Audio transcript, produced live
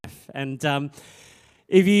And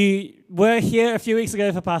if you were here a few weeks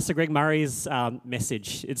ago for Pastor Greg Murray's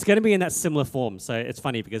message, it's going to be in that similar form. So it's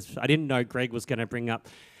funny because I didn't know Greg was going to bring up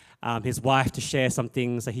his wife to share some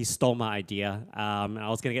things, so he stole my idea. And I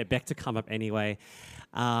was going to get Beck to come up anyway.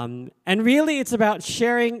 And really, it's about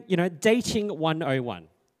sharing, dating 101.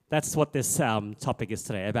 That's what this topic is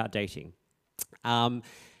today, about dating. And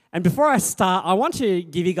before I start, I want to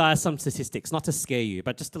give you guys some statistics, not to scare you,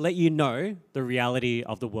 but just to let you know the reality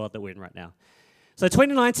of the world that we're in right now. So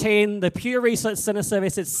 2019, the Pew Research Center survey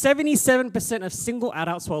said 77% of single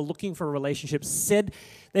adults who are looking for a relationship said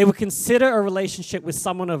they would consider a relationship with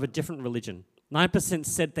someone of a different religion. 9%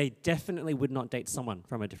 said they definitely would not date someone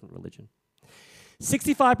from a different religion.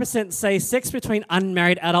 65% say sex between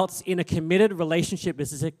unmarried adults in a committed relationship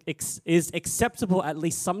is acceptable at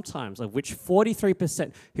least sometimes, of which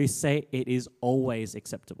 43% who say it is always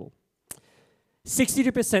acceptable.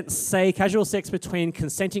 62% say casual sex between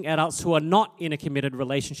consenting adults who are not in a committed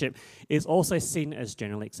relationship is also seen as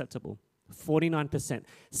generally acceptable. 49%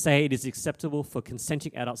 say it is acceptable for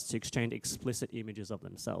consenting adults to exchange explicit images of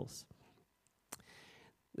themselves.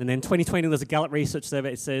 And then 2020, there's a Gallup research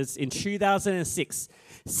survey. It says in 2006,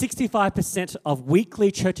 65% of weekly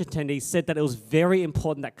church attendees said that it was very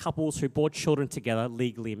important that couples who brought children together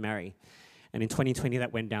legally marry. And in 2020,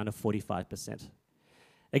 that went down to 45%.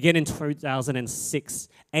 Again, in 2006,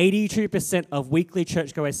 82% of weekly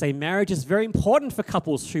churchgoers say marriage is very important for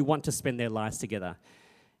couples who want to spend their lives together.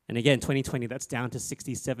 And again, 2020, that's down to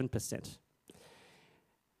 67%.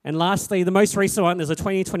 And lastly, the most recent one, there's a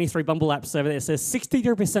 2023 Bumble app survey that says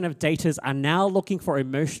 63% of daters are now looking for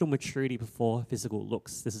emotional maturity before physical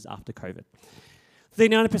looks. This is after COVID.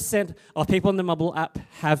 39% of people on the Bumble app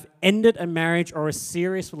have ended a marriage or a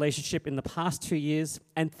serious relationship in the past 2 years,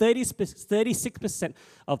 and 36%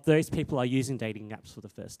 of those people are using dating apps for the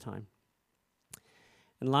first time.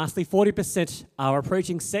 And lastly, 40% are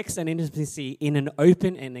approaching sex and intimacy in an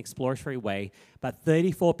open and exploratory way, but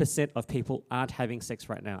 34% of people aren't having sex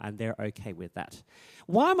right now, and they're okay with that.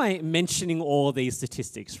 Why am I mentioning all these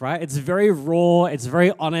statistics, right? It's very raw, it's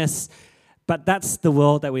very honest, but that's the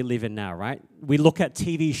world that we live in now, right? We look at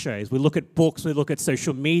TV shows, we look at books, we look at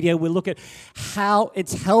social media, we look at how it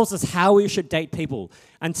tells us how we should date people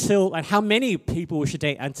and how many people we should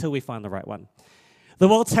date until we find the right one. The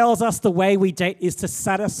world tells us the way we date is to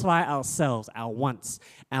satisfy ourselves, our wants,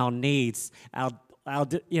 our needs, our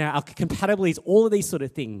compatibilities, all of these sort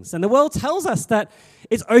of things. And the world tells us that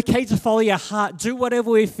it's okay to follow your heart, do whatever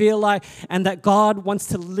we feel like, and that God wants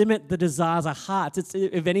to limit the desires of our hearts.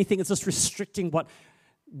 If anything, it's just restricting what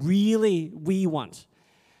really we want.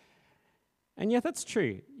 And yeah, that's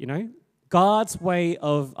true, God's way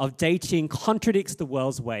of dating contradicts the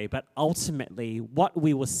world's way, but ultimately what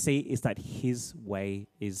we will see is that his way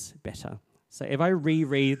is better. So if I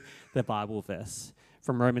reread the Bible verse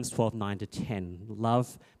from Romans 12:9-10,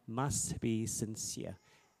 love must be sincere.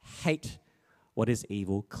 Hate what is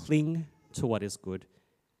evil. Cling to what is good.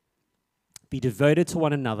 Be devoted to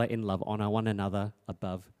one another in love. Honor one another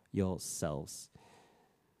above yourselves.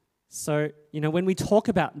 So, when we talk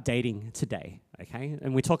about dating today, okay,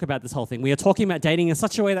 and we talk about this whole thing, we are talking about dating in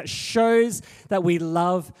such a way that shows that we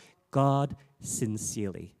love God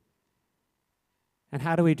sincerely. And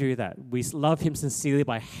how do we do that? We love him sincerely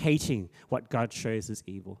by hating what God shows as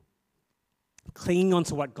evil, clinging on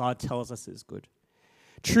to what God tells us is good,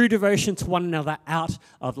 true devotion to one another out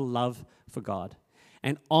of love for God,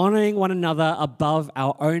 and honoring one another above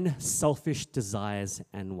our own selfish desires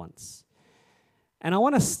and wants. And I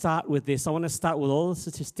want to start with this. I want to start with all the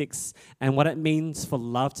statistics and what it means for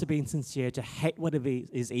love to be sincere, to hate what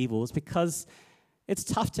is evil, is because it's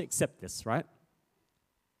tough to accept this, right?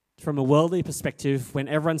 From a worldly perspective, when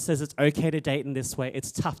everyone says it's okay to date in this way,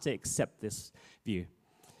 it's tough to accept this view.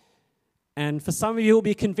 And for some of you, it will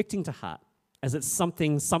be convicting to heart, as it's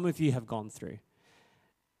something some of you have gone through.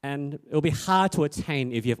 And it will be hard to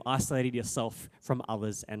attain if you've isolated yourself from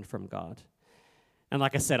others and from God. And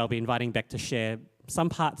like I said, I'll be inviting Beck to share some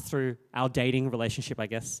part through our dating relationship, I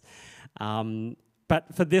guess.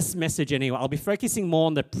 But for this message anyway, I'll be focusing more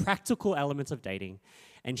on the practical elements of dating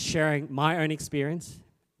and sharing my own experience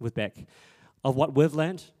with Beck of what we've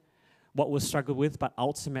learned, what we've struggled with, but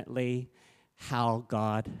ultimately how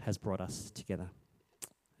God has brought us together.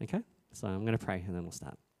 Okay? So I'm going to pray and then we'll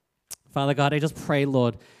start. Father God, I just pray,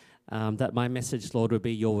 Lord, that my message, Lord, would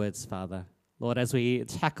be your words, Father. Lord, as we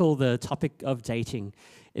tackle the topic of dating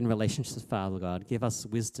in relationships, Father God, give us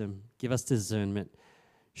wisdom, give us discernment.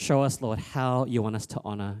 Show us, Lord, how you want us to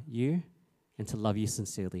honor you and to love you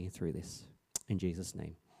sincerely through this. In Jesus'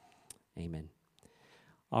 name, amen.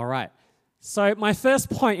 All right. So my first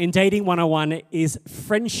point in Dating 101 is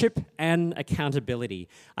friendship and accountability.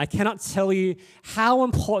 I cannot tell you how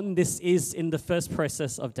important this is in the first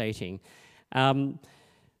process of dating. So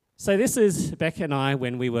this is Bec and I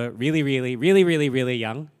when we were really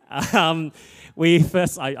young. I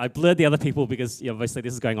blurred the other people because obviously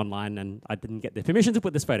this is going online and I didn't get the permission to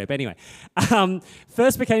put this photo. But anyway,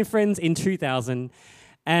 first became friends in 2000.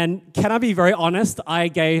 And can I be very honest? I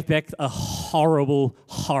gave Bec a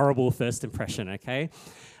horrible first impression, okay?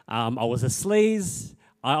 I was a sleaze.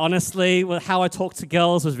 How I talked to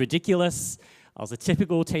girls was ridiculous. I was a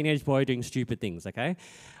typical teenage boy doing stupid things, okay?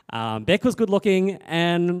 Bec was good looking,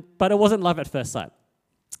 but it wasn't love at first sight.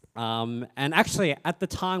 And actually, at the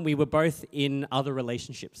time, we were both in other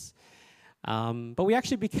relationships. But we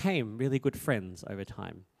actually became really good friends over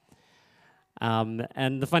time.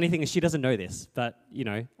 And the funny thing is she doesn't know this, but,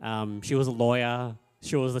 she was a lawyer.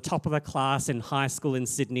 She was the top of the class in high school in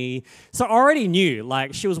Sydney. So I already knew,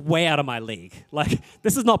 she was way out of my league.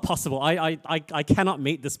 This is not possible. I cannot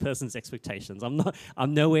meet this person's expectations.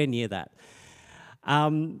 I'm nowhere near that.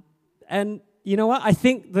 And you know what? I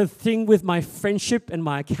think the thing with my friendship and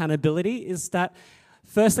my accountability is that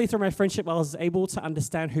firstly, through my friendship, I was able to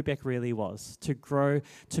understand who Bec really was, to grow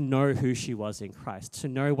to know who she was in Christ, to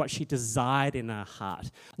know what she desired in her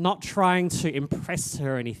heart, not trying to impress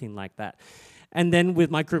her or anything like that. And then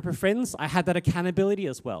with my group of friends, I had that accountability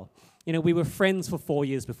as well. We were friends for 4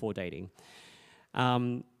 years before dating.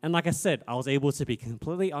 And like I said, I was able to be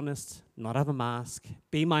completely honest, not have a mask,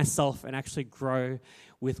 be myself, and actually grow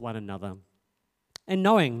with one another. And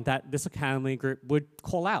knowing that this accountability group would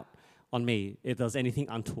call out on me if there was anything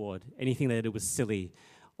untoward, anything that it was silly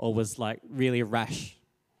or was really rash.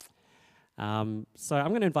 So I'm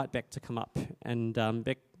going to invite Bec to come up. And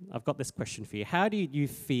Bec, I've got this question for you. How do you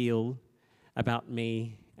feel about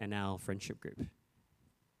me and our friendship group?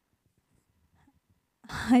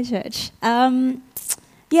 Hi, church.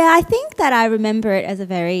 I think that I remember it as a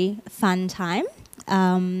very fun time.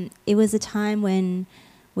 It was a time when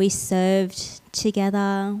we served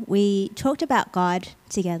together. We talked about God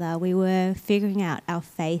together. We were figuring out our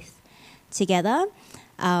faith together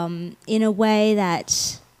in a way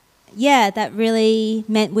that really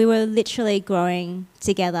meant we were literally growing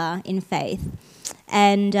together in faith.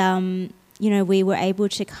 And, we were able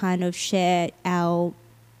to kind of share what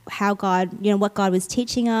God was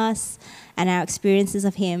teaching us and our experiences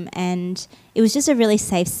of Him. And it was just a really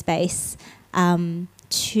safe space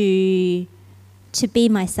to be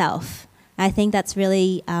myself. I think that's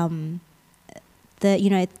really where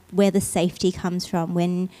the safety comes from,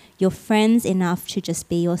 when you're friends enough to just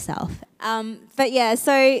be yourself.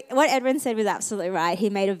 So what Edwin said was absolutely right. He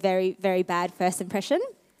made a very, very bad first impression.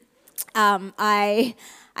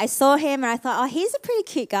 I saw him and I thought, he's a pretty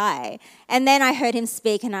cute guy. And then I heard him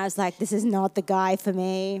speak and I was like, this is not the guy for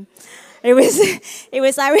me. He was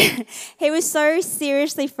so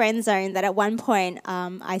seriously friend zoned that at one point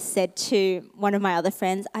I said to one of my other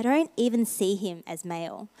friends, I don't even see him as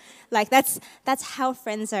male. That's how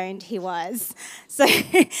friend zoned he was. So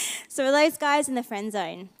for those guys in the friend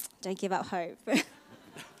zone, don't give up hope.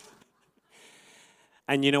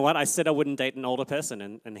 And you know what? I said I wouldn't date an older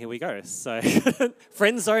person, and here we go. So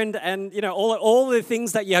friend zoned, and all the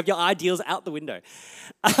things that you have your ideals out the window.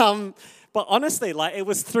 But honestly, it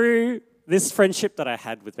was through this friendship that I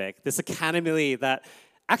had with Bec, this accountability that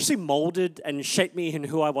actually molded and shaped me in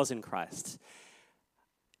who I was in Christ.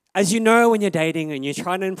 As you know, when you're dating and you're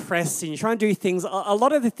trying to impress and you're trying to do things, a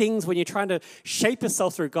lot of the things when you're trying to shape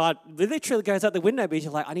yourself through God literally goes out the window because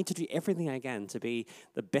you're like, I need to do everything I can to be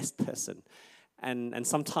the best person. And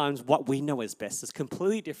sometimes what we know is best is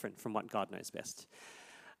completely different from what God knows best.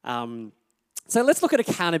 So let's look at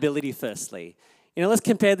accountability firstly. Let's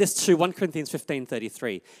compare this to 1 Corinthians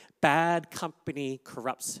 15:33. Bad company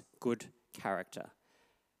corrupts good character.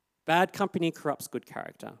 Bad company corrupts good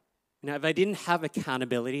character. If I didn't have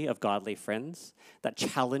accountability of godly friends that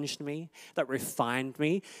challenged me, that refined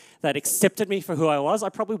me, that accepted me for who I was, I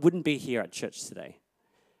probably wouldn't be here at church today.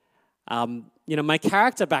 My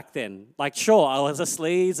character back then, sure, I was a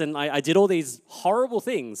sleaze and I did all these horrible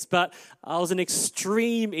things, but I was an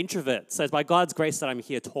extreme introvert. So it's by God's grace that I'm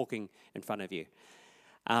here talking in front of you.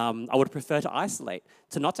 I would prefer to isolate,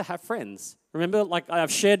 not to have friends. Remember,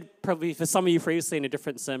 I've shared probably for some of you previously in a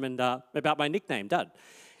different sermon about my nickname, Dud.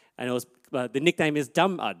 And it was the nickname is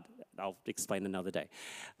Dumb Ud. I'll explain another day.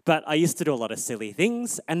 But I used to do a lot of silly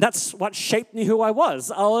things, and that's what shaped me who I was.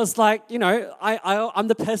 I was like, I'm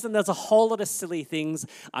the person that does a whole lot of silly things.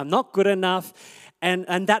 I'm not good enough,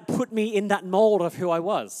 and that put me in that mold of who I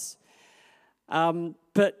was.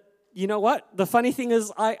 But you know what? The funny thing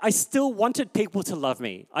is I still wanted people to love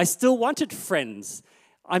me. I still wanted friends.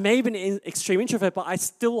 I may have been an extreme introvert, but I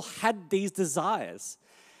still had these desires.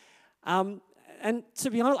 And to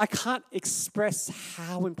be honest, I can't express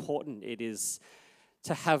how important it is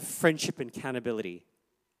to have friendship and accountability,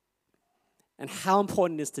 and how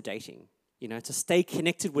important it is to dating, to stay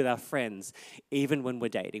connected with our friends even when we're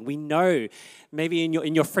dating. We know, maybe in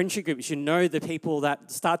your friendship groups, the people that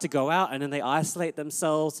start to go out and then they isolate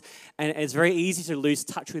themselves, and it's very easy to lose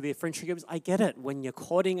touch with your friendship groups. I get it when you're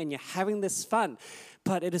courting and you're having this fun,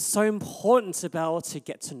 but it is so important to be able to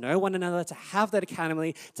get to know one another, to have that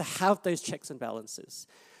accountability, to have those checks and balances.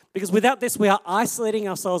 Because without this, we are isolating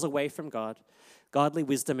ourselves away from God, godly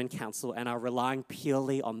wisdom and counsel, and are relying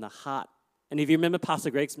purely on the heart. And if you remember Pastor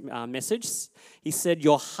Greg's message, he said,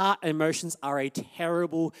 your heart and emotions are a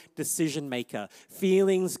terrible decision maker.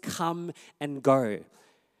 Feelings come and go.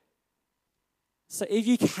 So if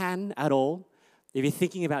you can at all, if you're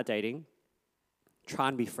thinking about dating, try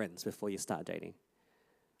and be friends before you start dating.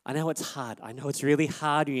 I know it's hard. I know it's really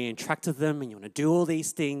hard. You interact with them and you want to do all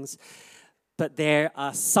these things. But there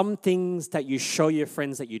are some things that you show your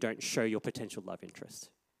friends that you don't show your potential love interest.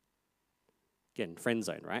 Again, friend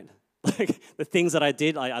zone, right? Like the things that I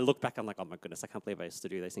did, I look back, I'm like, oh my goodness, I can't believe I used to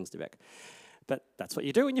do those things to Bec. But that's what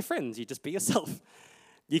you do when you're friends. You just be yourself.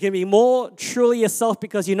 You can be more truly yourself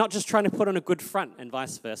because you're not just trying to put on a good front, and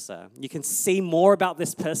vice versa. You can see more about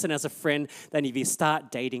this person as a friend than if you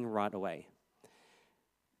start dating right away.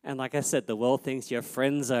 And like I said, the world thinks you're a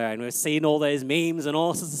friend zone. We've seen all those memes and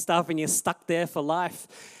all sorts of stuff, and you're stuck there for life.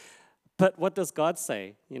 But what does God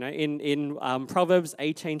say? In Proverbs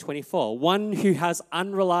 18:24, one who has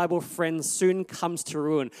unreliable friends soon comes to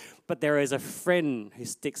ruin, but there is a friend who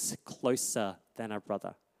sticks closer than a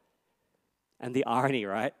brother. And the irony,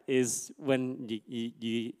 right, is when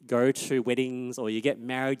you go to weddings or you get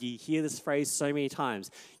married, you hear this phrase so many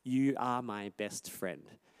times, you are my best friend,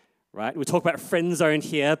 right? We talk about friend zone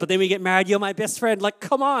here, but then we get married, you're my best friend. Like,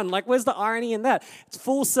 come on, like, where's the irony in that? It's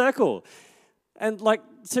full circle. And like,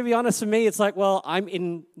 to be honest, for me, it's like, well, I'm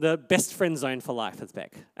in the best friend zone for life with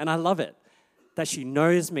Bec. And I love it, that she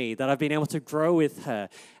knows me, that I've been able to grow with her,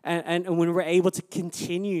 and when we're able to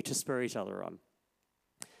continue to spur each other on.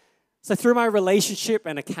 So through my relationship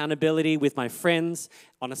and accountability with my friends,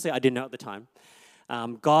 honestly, I didn't know at the time,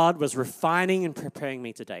 God was refining and preparing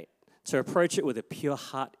me to date, to approach it with a pure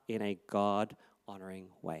heart in a God-honoring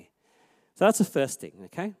way. So that's the first thing,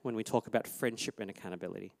 okay, when we talk about friendship and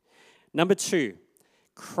accountability. Number 2,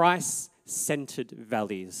 Christ-centered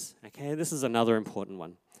values. Okay, this is another important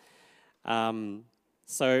one.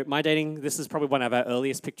 So my dating, this is probably one of our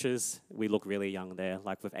earliest pictures. We look really young there,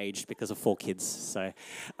 like we've aged because of 4 kids. So,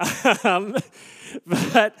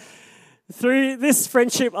 but through this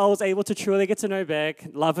friendship, I was able to truly get to know Bec,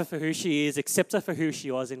 love her for who she is, accept her for who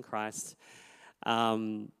she was in Christ.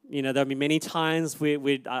 There'll be many times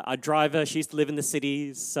I drive her. She used to live in the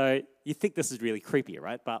city, so you think this is really creepy,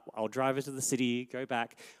 right? But I'll drive her to the city, go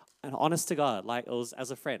back, and honest to God, like it was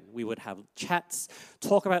as a friend, we would have chats,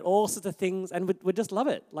 talk about all sorts of things, and we'd just love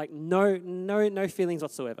it. Like no feelings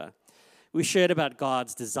whatsoever. We shared about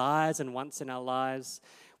God's desires and wants in our lives.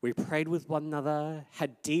 We prayed with one another,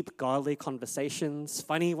 had deep, godly conversations,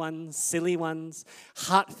 funny ones, silly ones,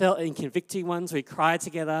 heartfelt and convicting ones. We cried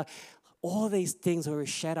together. All these things where we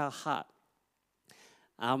shared our heart.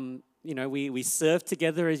 We served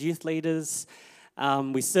together as youth leaders.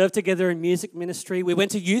 We served together in music ministry. We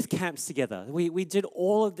went to youth camps together. We did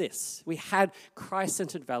all of this. We had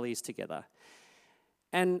Christ-centered values together.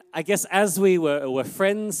 And I guess as we were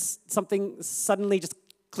friends, something suddenly just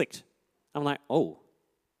clicked. I'm like, oh,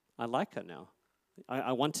 I like her now.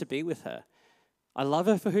 I want to be with her. I love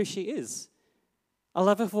her for who she is. I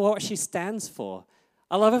love her for what she stands for.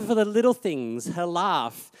 I love her for the little things, her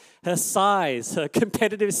laugh, her sighs, her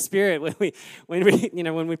competitive spirit when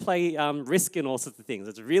we play Risk and all sorts of things.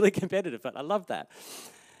 It's really competitive, but I love that.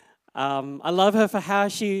 I love her for how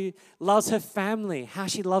she loves her family, how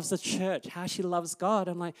she loves the church, how she loves God.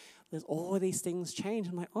 I'm like, there's all these things change.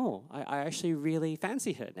 I'm like, oh, I actually really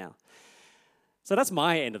fancy her now. So that's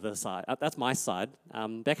my end of the side. That's my side.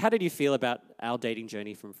 Bec, how did you feel about our dating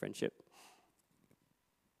journey from friendship?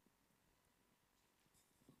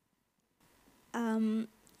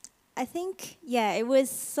 I think, it was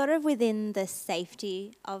sort of within the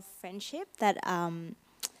safety of friendship that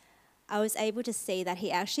I was able to see that he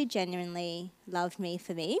actually genuinely loved me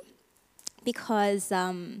for me because,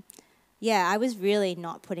 I was really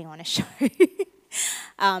not putting on a show.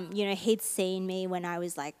 He'd seen me when I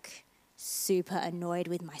was like super annoyed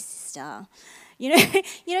with my sister.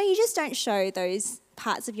 You just don't show those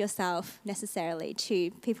parts of yourself necessarily to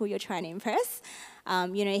people you're trying to impress.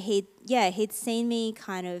 He'd seen me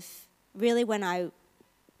kind of really when I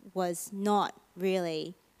was not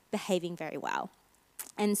really behaving very well.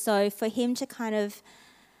 And so for him to kind of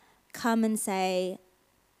come and say,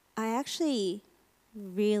 I actually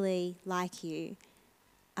really like you.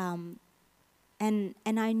 And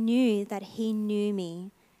I knew that he knew me.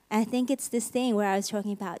 And I think it's this thing where I was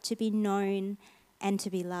talking about to be known and to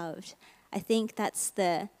be loved. I think that's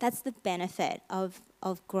the benefit of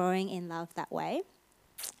growing in love that way.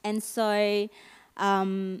 And so,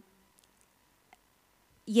 there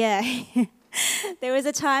was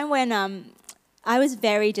a time when I was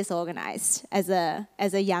very disorganized as a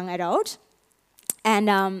young adult. And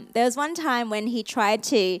there was one time when he tried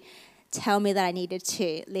to tell me that I needed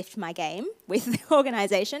to lift my game with the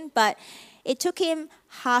organization, but it took him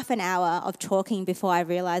half an hour of talking before I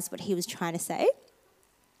realized what he was trying to say,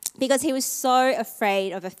 because he was so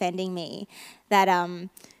afraid of offending me that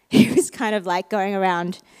he was kind of like going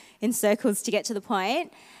around in circles to get to the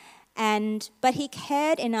point. But he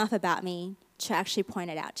cared enough about me to actually point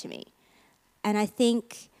it out to me. And I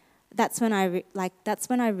think that's when I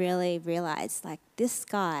really realized, like, this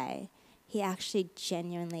guy, he actually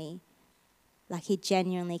genuinely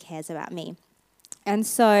cares about me. And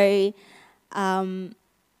so,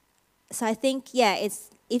 I think,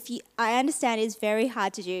 I understand it's very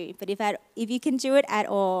hard to do, but if you can do it at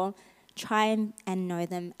all, try and know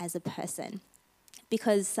them as a person,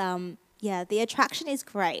 because the attraction is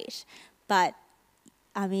great, but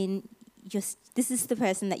I mean, this is the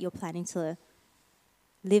person that you're planning to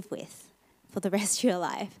live with for the rest of your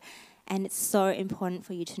life, and it's so important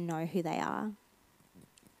for you to know who they are.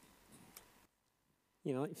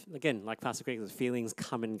 Again, like Pastor Greg says, feelings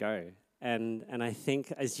come and go. And I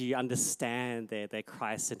think as you understand their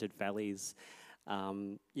Christ-centered values,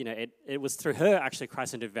 it was through her, actually,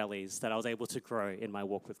 Christ-centered values, that I was able to grow in my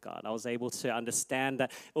walk with God. I was able to understand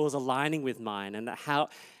that it was aligning with mine, and that how,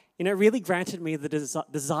 it really granted me the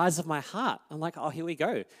desires of my heart. I'm like, oh, here we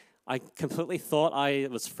go. I completely thought I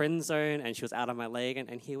was friend zone and she was out of my league,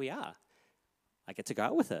 and here we are. I get to go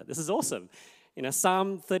out with her. This is awesome.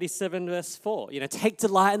 Psalm 37 verse 4, take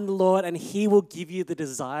delight in the Lord and he will give you the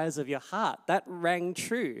desires of your heart. That rang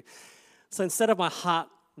true. So instead of my heart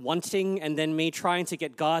wanting and then me trying to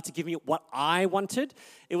get God to give me what I wanted,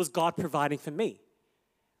 it was God providing for me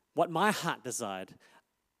what my heart desired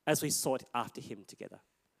as we sought after him together.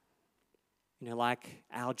 Like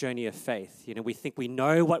our journey of faith, we think we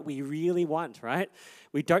know what we really want, right?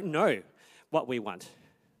 We don't know what we want.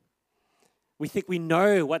 We think we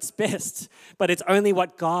know what's best, but it's only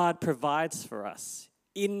what God provides for us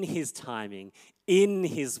in his timing, in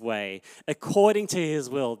his way, according to his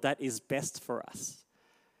will, that is best for us.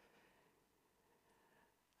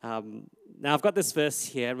 Now, I've got this verse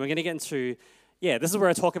here, and we're going to get into, this is where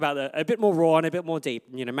I talk about a bit more raw and a bit more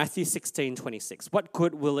deep. Matthew 16:26. What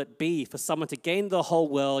good will it be for someone to gain the whole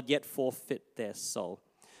world yet forfeit their soul?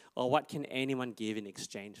 Or what can anyone give in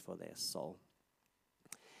exchange for their soul?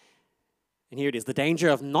 And here it is. The danger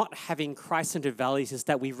of not having Christ-centered values is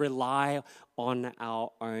that we rely on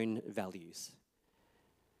our own values.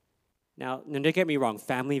 Now, don't get me wrong.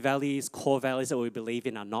 Family values, core values that we believe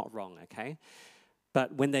in are not wrong, okay?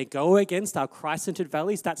 But when they go against our Christ-centered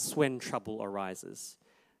values, that's when trouble arises.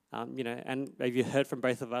 And if you heard from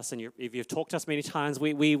both of us, and if you've talked to us many times,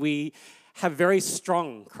 we have very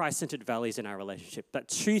strong Christ-centered values in our relationship. But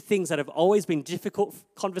two things that have always been difficult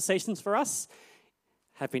conversations for us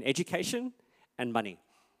have been education and money,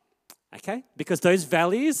 okay? Because those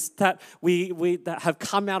values that that have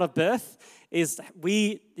come out of birth is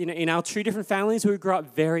in our two different families, we grew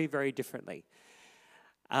up very, very differently.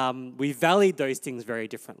 We valued those things very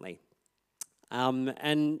differently.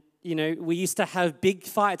 We used to have big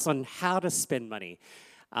fights on how to spend money,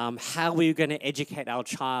 how we were going to educate our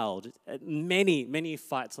child, many, many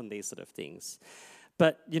fights on these sort of things.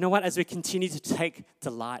 But you know what? As we continue to take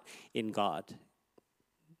delight in God,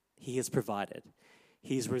 he has provided.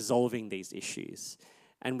 He's resolving these issues.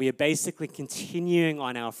 And we are basically continuing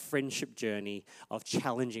on our friendship journey of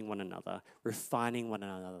challenging one another, refining one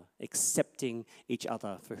another, accepting each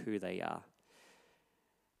other for who they are.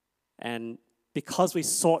 And because we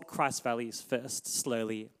sought Christ's values first,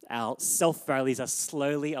 slowly, our self-values are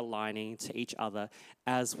slowly aligning to each other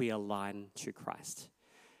as we align to Christ.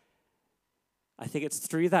 I think it's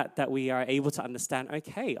through that we are able to understand,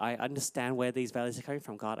 okay, I understand where these values are coming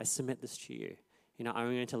from. God, I submit this to you.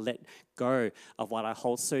 I'm going to let go of what I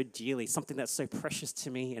hold so dearly, something that's so precious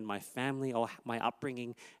to me and my family or my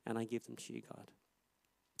upbringing, and I give them to you, God.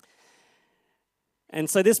 And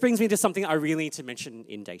so this brings me to something I really need to mention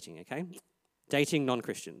in dating, okay? Dating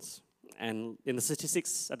non-Christians. And in the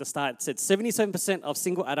statistics at the start, it said 77% of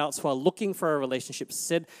single adults who are looking for a relationship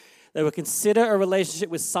said they would consider a relationship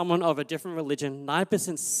with someone of a different religion.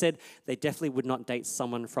 9% said they definitely would not date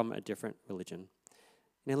someone from a different religion.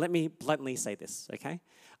 Now, let me bluntly say this, okay?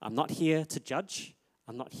 I'm not here to judge.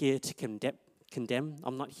 I'm not here to condemn.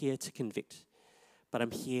 I'm not here to convict. But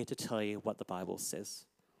I'm here to tell you what the Bible says.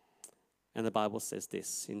 And the Bible says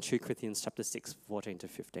this in 2 Corinthians chapter 6, 14 to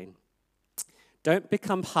 15. Don't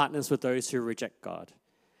become partners with those who reject God.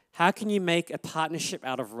 How can you make a partnership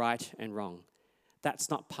out of right and wrong? That's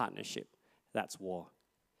not partnership. That's war.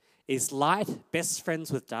 Is light best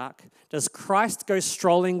friends with dark? Does Christ go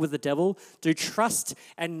strolling with the devil? Do trust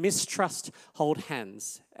and mistrust hold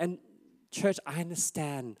hands? And church, I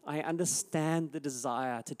understand. I understand the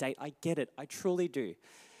desire to date. I get it. I truly do.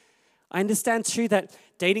 I understand too that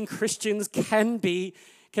dating Christians can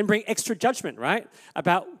bring extra judgment, right?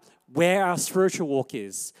 About where our spiritual walk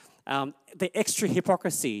is, the extra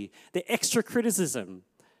hypocrisy, the extra criticism.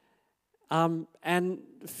 And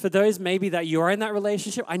for those maybe that you are in that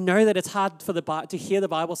relationship, I know that it's hard to hear the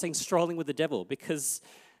Bible saying strolling with the devil, because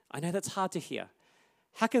I know that's hard to hear.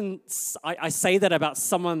 How can I say that about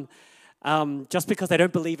someone just because they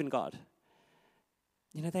don't believe in God?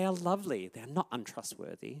 You know, they are lovely. They're not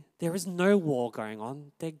untrustworthy. There is no war going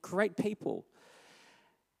on. They're great people.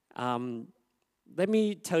 Let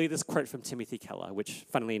me tell you this quote from Timothy Keller, which,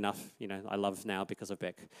 funnily enough, you know, I love now because of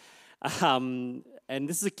Bec. And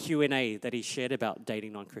this is a Q&A that he shared about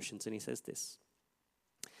dating non-Christians, and he says this.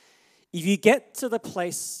 If you get to the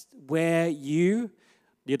place where you'd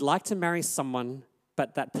like to marry someone,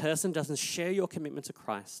 but that person doesn't share your commitment to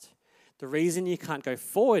Christ, the reason you can't go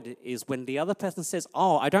forward is when the other person says,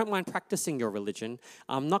 oh, I don't mind practicing your religion.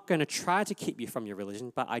 I'm not going to try to keep you from your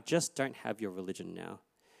religion, but I just don't have your religion now.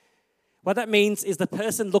 What that means is the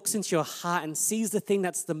person looks into your heart and sees the thing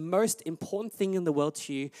that's the most important thing in the world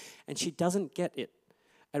to you, and she doesn't get it.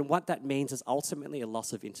 And what that means is ultimately a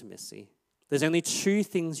loss of intimacy. There's only two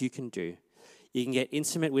things you can do. You can get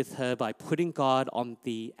intimate with her by putting God on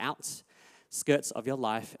the outskirts of your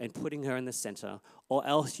life and putting her in the center, or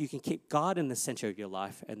else you can keep God in the center of your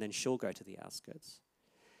life and then she'll go to the outskirts.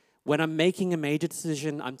 When I'm making a major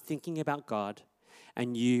decision, I'm thinking about God,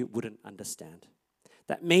 and you wouldn't understand.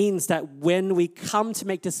 That means that when we come to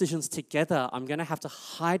make decisions together, I'm going to have to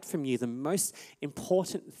hide from you the most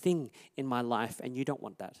important thing in my life, and you don't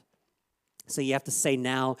want that. So you have to say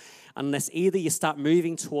now, unless either you start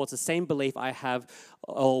moving towards the same belief I have,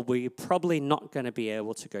 or we're probably not going to be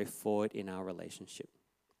able to go forward in our relationship.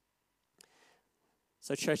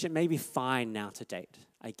 So church, it may be fine now to date.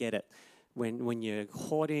 I get it. When you're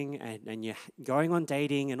courting and you're going on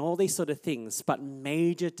dating and all these sort of things, but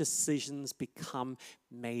major decisions become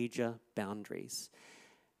major boundaries.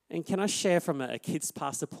 And can I share from a kid's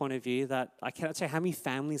pastor point of view that I cannot tell you how many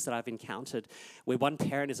families that I've encountered where one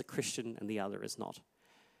parent is a Christian and the other is not.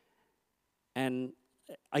 And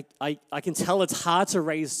I can tell it's hard to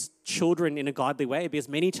raise children in a godly way, because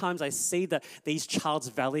many times I see that these child's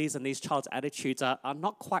values and these child's attitudes are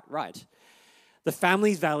not quite right. The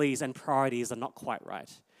family's values and priorities are not quite right.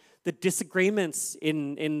 The disagreements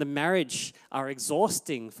in the marriage are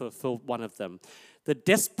exhausting for one of them. The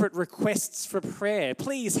desperate requests for prayer,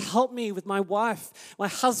 please help me with my wife, my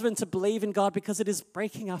husband, to believe in God because it is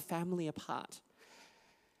breaking our family apart.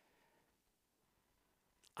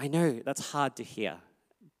 I know that's hard to hear,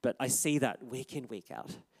 but I see that week in, week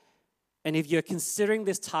out. And if you're considering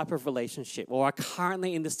this type of relationship or are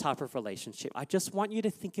currently in this type of relationship, I just want you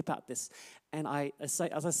to think about this. And as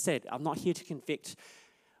I said, I'm not here to convict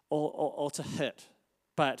or to hurt,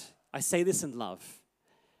 but I say this in love.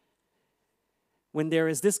 When there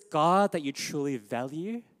is this God that you truly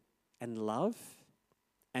value and love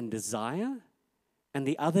and desire, and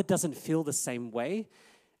the other doesn't feel the same way,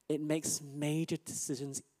 it makes major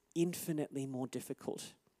decisions infinitely more difficult.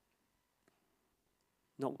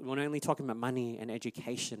 We're not only talking about money and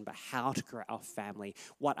education, but how to grow our family.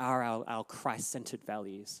 What are our Christ-centered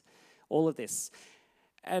values? All of this.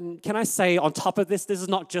 And can I say, on top of this, this is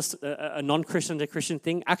not just a non-Christian to Christian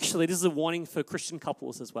thing. Actually, this is a warning for Christian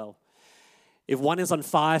couples as well. If one is on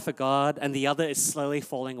fire for God and the other is slowly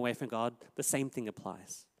falling away from God, the same thing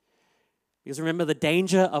applies. Because remember, the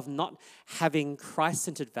danger of not having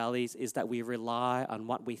Christ-centered values is that we rely on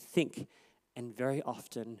what we think, and very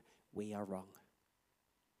often we are wrong.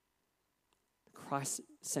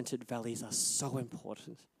 Christ-centered values are so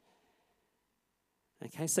important.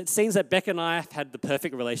 Okay, so it seems that Bec and I have had the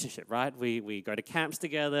perfect relationship, right? We go to camps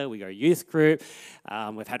together, we go youth group,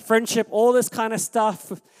 we've had friendship, all this kind of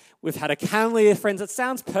stuff. We've had a family of friends. It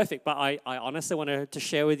sounds perfect, but I honestly want to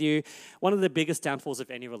share with you one of the biggest downfalls of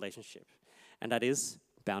any relationship, and that is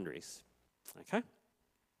boundaries. Okay?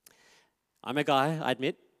 I'm a guy, I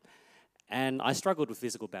admit, and I struggled with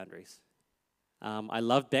physical boundaries. I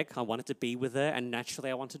loved Bec, I wanted to be with her, and naturally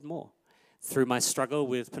I wanted more. Through my struggle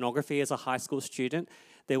with pornography as a high school student,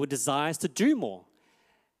 there were desires to do more.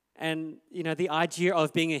 And, the idea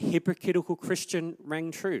of being a hypocritical Christian rang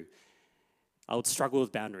true. I would struggle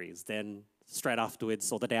with boundaries. Then straight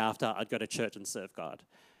afterwards or the day after, I'd go to church and serve God.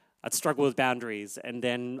 I'd struggle with boundaries, and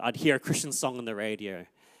then I'd hear a Christian song on the radio.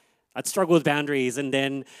 I'd struggle with boundaries, and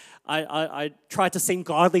then I tried to seem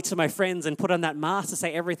godly to my friends and put on that mask to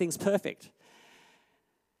say everything's perfect.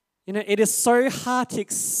 It is so hard to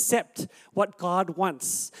accept what God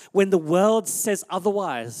wants when the world says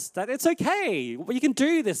otherwise, that it's okay, you can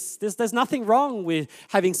do this, there's nothing wrong with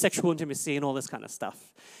having sexual intimacy and all this kind of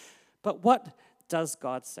stuff. But what does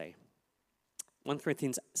God say? 1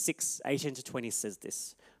 Corinthians 6:18-20 says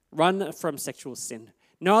this: "Run from sexual sin.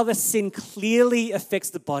 No other sin clearly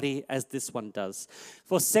affects the body as this one does.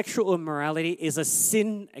 For sexual immorality is a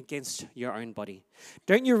sin against your own body.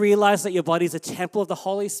 Don't you realize that your body is a temple of the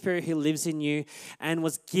Holy Spirit who lives in you and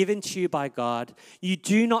was given to you by God? You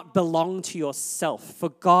do not belong to yourself, for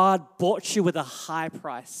God bought you with a high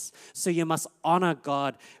price. So you must honor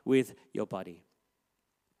God with your body."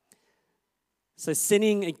 So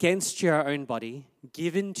sinning against your own body,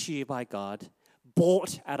 given to you by God,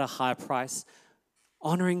 bought at a high price,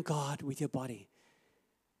 honoring God with your body.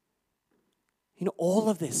 All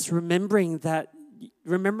of this, remembering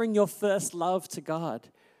your first love to God,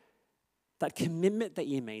 that commitment that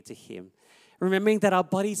you made to Him, remembering that our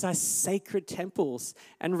bodies are sacred temples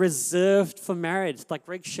and reserved for marriage, like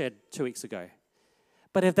Greg shared 2 weeks ago.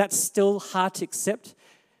 But if that's still hard to accept,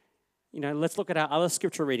 let's look at our other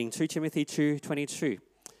scripture reading, 2 Timothy 2:22.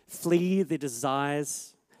 Flee the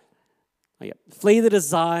desires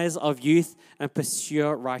of youth and pursue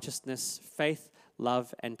righteousness, faith,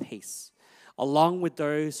 love, and peace, along with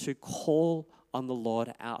those who call on the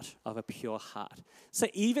Lord out of a pure heart. So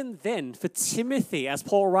even then, for Timothy, as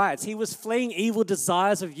Paul writes, he was fleeing evil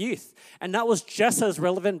desires of youth, and that was just as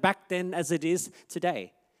relevant back then as it is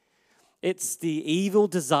today. It's the evil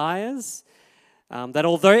desires that,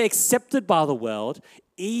 although accepted by the world,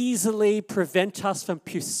 easily prevent us from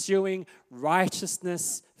pursuing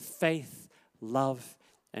righteousness, faith, love,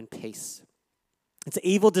 and peace. It's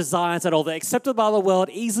evil desires that, although accepted by the world,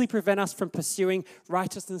 easily prevent us from pursuing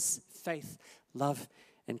righteousness, faith, love,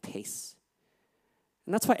 and peace.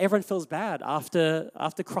 And that's why everyone feels bad after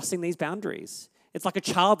crossing these boundaries. It's like a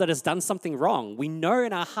child that has done something wrong. We know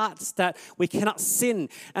in our hearts that we cannot sin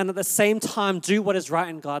and at the same time do what is right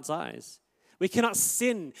in God's eyes. We cannot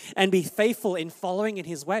sin and be faithful in following in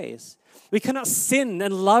His ways. We cannot sin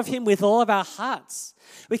and love Him with all of our hearts.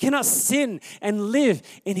 We cannot sin and live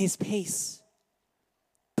in His peace.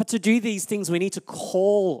 But to do these things, we need to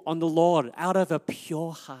call on the Lord out of a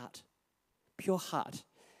pure heart. Pure heart.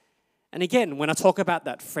 And again, when I talk about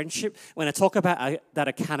that friendship, when I talk about that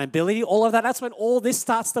accountability, all of that, that's when all this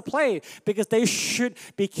starts to play, because they should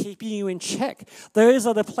be keeping you in check. Those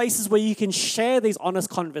are the places where you can share these honest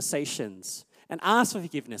conversations and ask for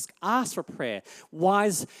forgiveness, ask for prayer,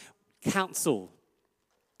 wise counsel,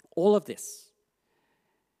 all of this.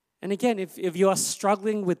 And again, if you are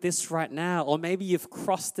struggling with this right now, or maybe you've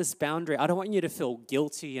crossed this boundary, I don't want you to feel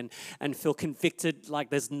guilty and feel convicted like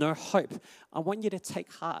there's no hope. I want you to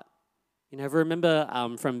take heart.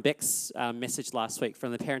 Remember from Bec's message last week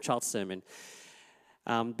from the parent-child sermon,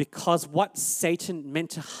 because what Satan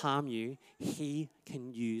meant to harm you, he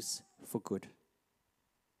can use for good.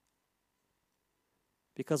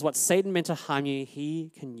 Because what Satan meant to harm you,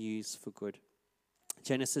 he can use for good.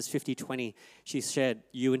 Genesis 50:20, she shared,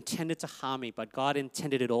 "You intended to harm me, but God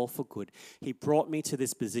intended it all for good. He brought me to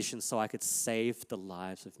this position so I could save the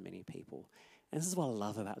lives of many people." And this is what I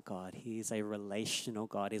love about God. He is a relational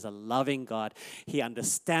God. He's a loving God. He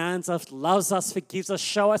understands us, loves us, forgives us,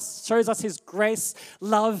 shows us His grace,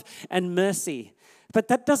 love, and mercy. But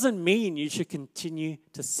that doesn't mean you should continue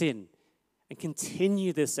to sin and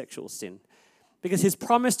continue this sexual sin. Because His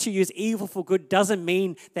promise to use evil for good doesn't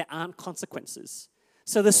mean there aren't consequences.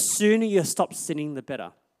 So the sooner you stop sinning, the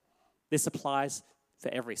better. This applies for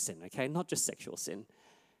every sin, okay? Not just sexual sin.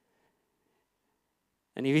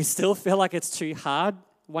 And if you still feel like it's too hard,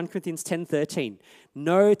 1 Corinthians 10:13,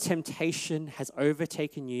 "No temptation has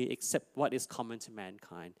overtaken you except what is common to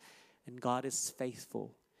mankind. And God is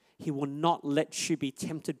faithful. He will not let you be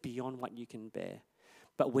tempted beyond what you can bear.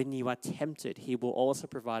 But when you are tempted, he will also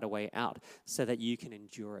provide a way out so that you can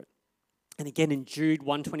endure it. And again, in Jude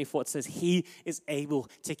 1:24, it says, he is able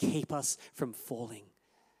to keep us from falling.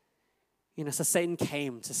 So Satan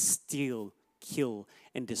came to steal, kill,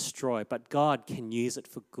 and destroy, but God can use it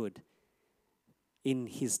for good in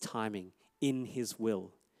his timing, in his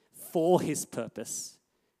will, for his purpose.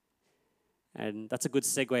 And that's a good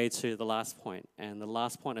segue to the last point. And the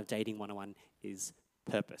last point of Dating 101 is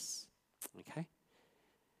purpose. Okay?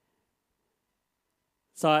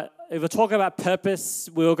 So if we're talking about purpose,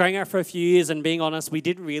 we were going out for a few years, and being honest, we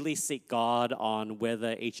didn't really seek God on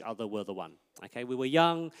whether each other were the one. Okay? We were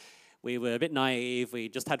young, we were a bit naive, we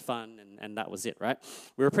just had fun, and that was it, right?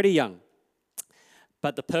 We were pretty young.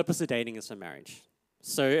 But the purpose of dating is for marriage.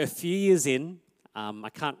 So a few years in, I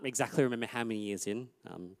can't exactly remember how many years in,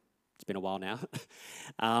 it's been a while now,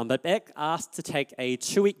 but Beck asked to take a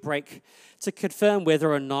 2-week break to confirm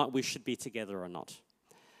whether or not we should be together or not.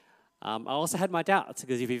 I also had my doubts,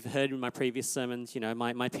 because if you've heard in my previous sermons,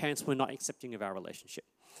 my parents were not accepting of our relationship.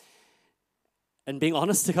 And being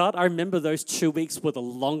honest to God, I remember those 2 weeks were the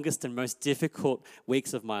longest and most difficult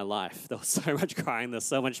weeks of my life. There was so much crying, there was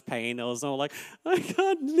so much pain. I was all like, I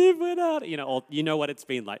can't live without it. Or you know what it's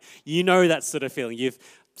been like. You know that sort of feeling.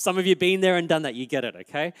 Some of you been there and done that. You get it,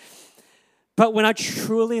 okay? But when I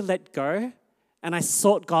truly let go and I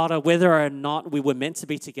sought God on whether or not we were meant to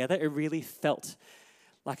be together, it really felt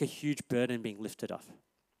like a huge burden being lifted off.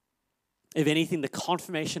 If anything, the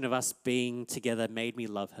confirmation of us being together made me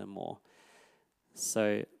love her more.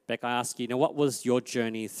 So, Beck, I ask you, what was your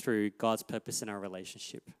journey through God's purpose in our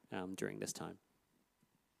relationship during this time?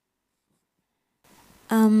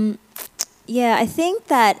 I think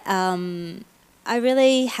that I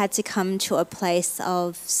really had to come to a place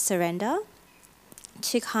of surrender,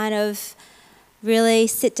 to kind of really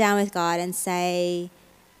sit down with God and say,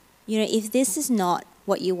 if this is not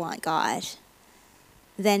what you want, God,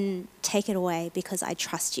 then take it away, because I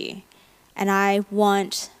trust you. And I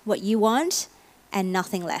want what you want and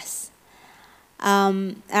nothing less.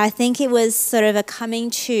 And I think it was sort of a coming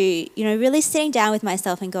to, really sitting down with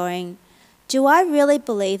myself and going, do I really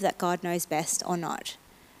believe that God knows best or not?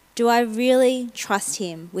 Do I really trust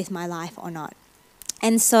him with my life or not?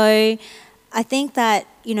 And so I think that,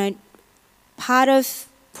 part of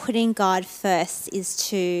putting God first is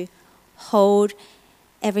to hold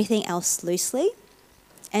everything else loosely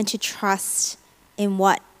and to trust in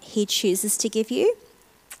what he chooses to give you.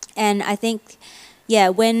 And I think,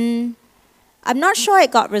 when I'm not sure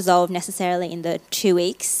it got resolved necessarily in the 2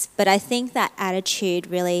 weeks, but I think that attitude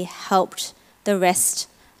really helped the rest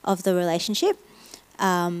of the relationship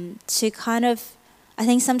to kind of, I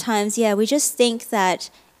think sometimes, we just think that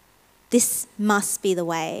this must be the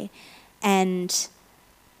way. And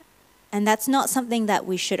that's not something that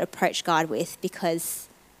we should approach God with, because,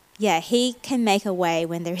 he can make a way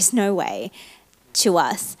when there is no way to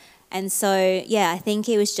us. And so, I think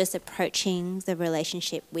it was just approaching the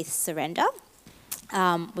relationship with surrender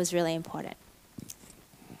was really important.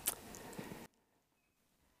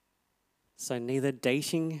 So neither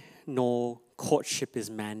dating nor courtship is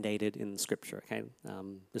mandated in Scripture, okay?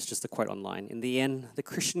 It's just a quote online. In the end, the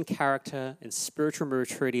Christian character and spiritual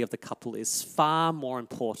maturity of the couple is far more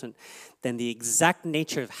important than the exact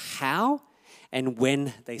nature of how and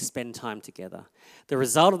when they spend time together. The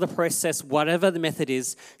result of the process, whatever the method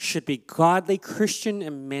is, should be godly Christian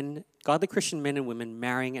men and women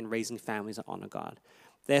marrying and raising families that honor God.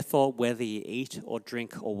 Therefore, whether you eat or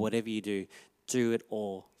drink or whatever you do it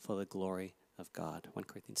all for the glory of God. 1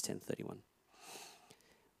 Corinthians 10:31.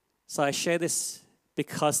 So I share this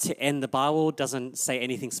because, to end, the Bible doesn't say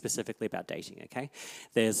anything specifically about dating, okay?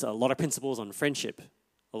 There's a lot of principles on friendship,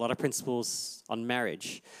 a lot of principles on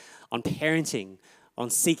marriage, on parenting, on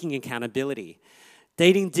seeking accountability.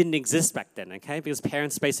 Dating didn't exist back then, okay? Because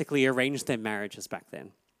parents basically arranged their marriages back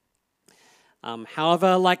then.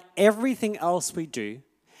 However, like everything else we do,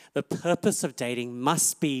 the purpose of dating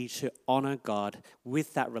must be to honor God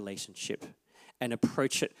with that relationship and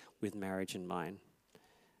approach it with marriage in mind.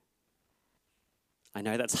 I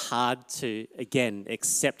know that's hard to, again,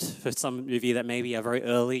 accept for some of you that maybe are very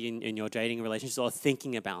early in your dating relationships or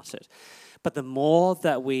thinking about it. But the more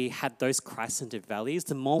that we had those Christ-centered values,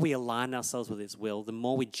 the more we aligned ourselves with his will, the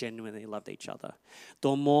more we genuinely loved each other,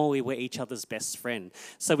 the more we were each other's best friend.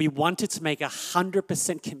 So we wanted to make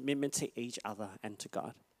 100% commitment to each other and to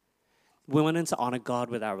God. We wanted to honor God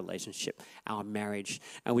with our relationship, our marriage,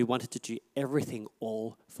 and we wanted to do everything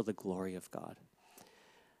all for the glory of God.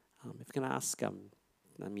 If we can ask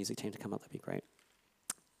the music team to come up, that'd be great.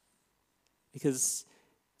 Because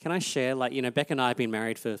can I share, Beck and I have been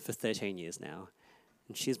married for 13 years now,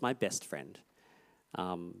 and she's my best friend.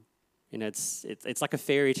 It's like a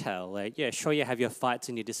fairy tale. Like, yeah, sure, you have your fights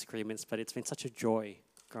and your disagreements, but it's been such a joy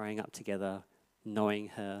growing up together, knowing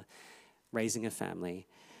her, raising a family.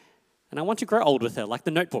 And I want to grow old with her, like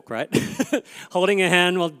the Notebook, right? Holding her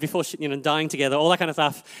hand before dying together, all that kind of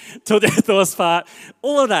stuff, till death do us part,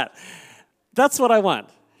 all of that. That's what I want.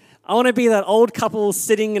 I want to be that old couple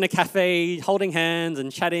sitting in a cafe, holding hands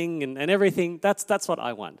and chatting and everything. That's what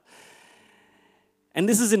I want. And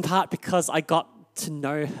this is in part because I got to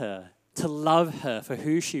know her, to love her for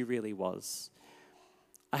who she really was.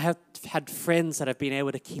 I have had friends that have been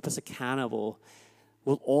able to keep us accountable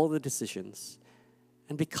with all the decisions.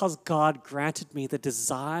 And because God granted me the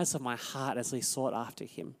desires of my heart as we sought after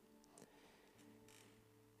him.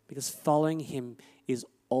 Because following him is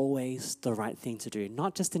always the right thing to do,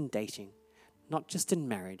 not just in dating, not just in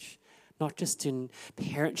marriage, not just in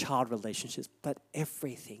parent-child relationships, but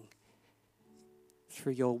everything.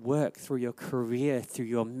 Through your work, through your career, through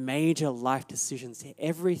your major life decisions,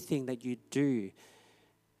 everything that you do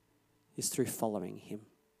is through following him.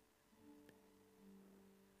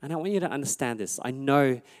 And I want you to understand this. I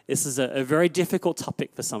know this is a very difficult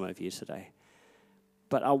topic for some of you today.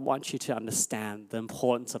 But I want you to understand the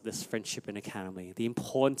importance of this friendship and accountability, the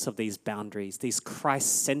importance of these boundaries, these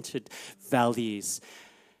Christ-centered values,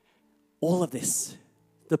 all of this,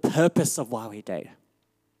 the purpose of why we date.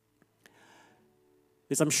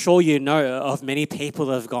 Because I'm sure you know of many people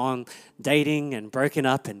that have gone dating and broken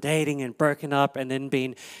up and dating and broken up and then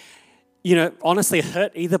been, honestly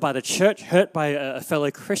hurt either by the church, hurt by a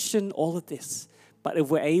fellow Christian, all of this. But if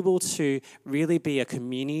we're able to really be a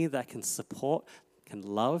community that can support, can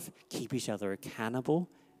love, keep each other accountable,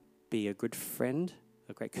 be a good friend,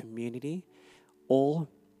 a great community, all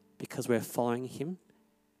because we're following him,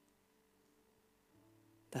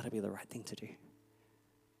 that'll be the right thing to do.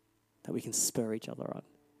 That we can spur each other on,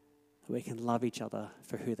 that we can love each other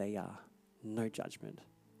for who they are, no judgment,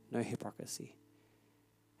 no hypocrisy,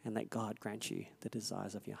 and that God grant you the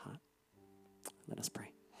desires of your heart. Let us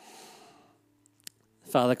pray.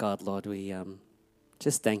 Father God, Lord, we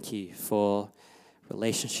just thank you for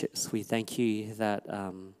relationships. We thank you that,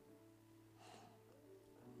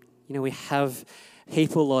 we have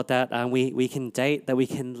people, Lord, that we can date, that we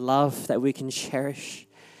can love, that we can cherish.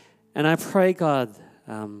 And I pray, God,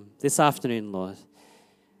 this afternoon, Lord,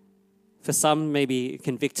 for some may be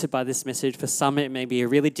convicted by this message, for some it may be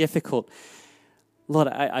really difficult. Lord,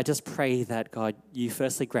 I just pray that, God, you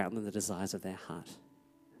firstly grant them the desires of their heart.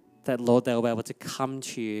 That, Lord, they'll be able to come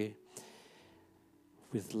to you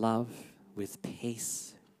with love, with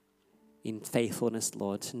peace, in faithfulness,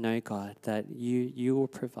 Lord, to know, God, that you will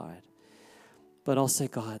provide. But also,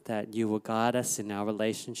 God, that you will guide us in our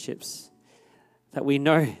relationships. That we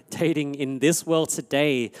know dating in this world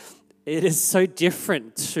today, it is so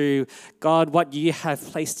different to, God, what you have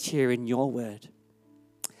placed here in your word.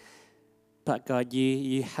 But God,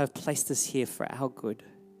 you have placed us here for our good.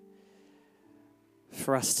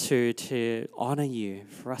 For us to honor you,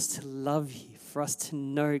 for us to love you, for us to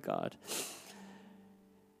know, God,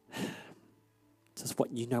 just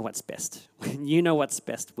what you know what's best. You know what's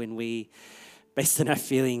best when we, based on our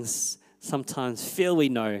feelings, sometimes feel we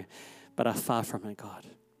know, but are far from it, God.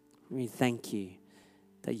 We thank you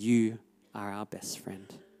that you are our best friend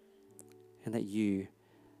and that you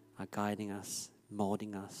are guiding us,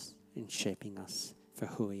 molding us, and shaping us for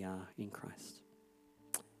who we are in Christ.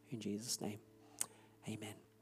 In Jesus' name, amen.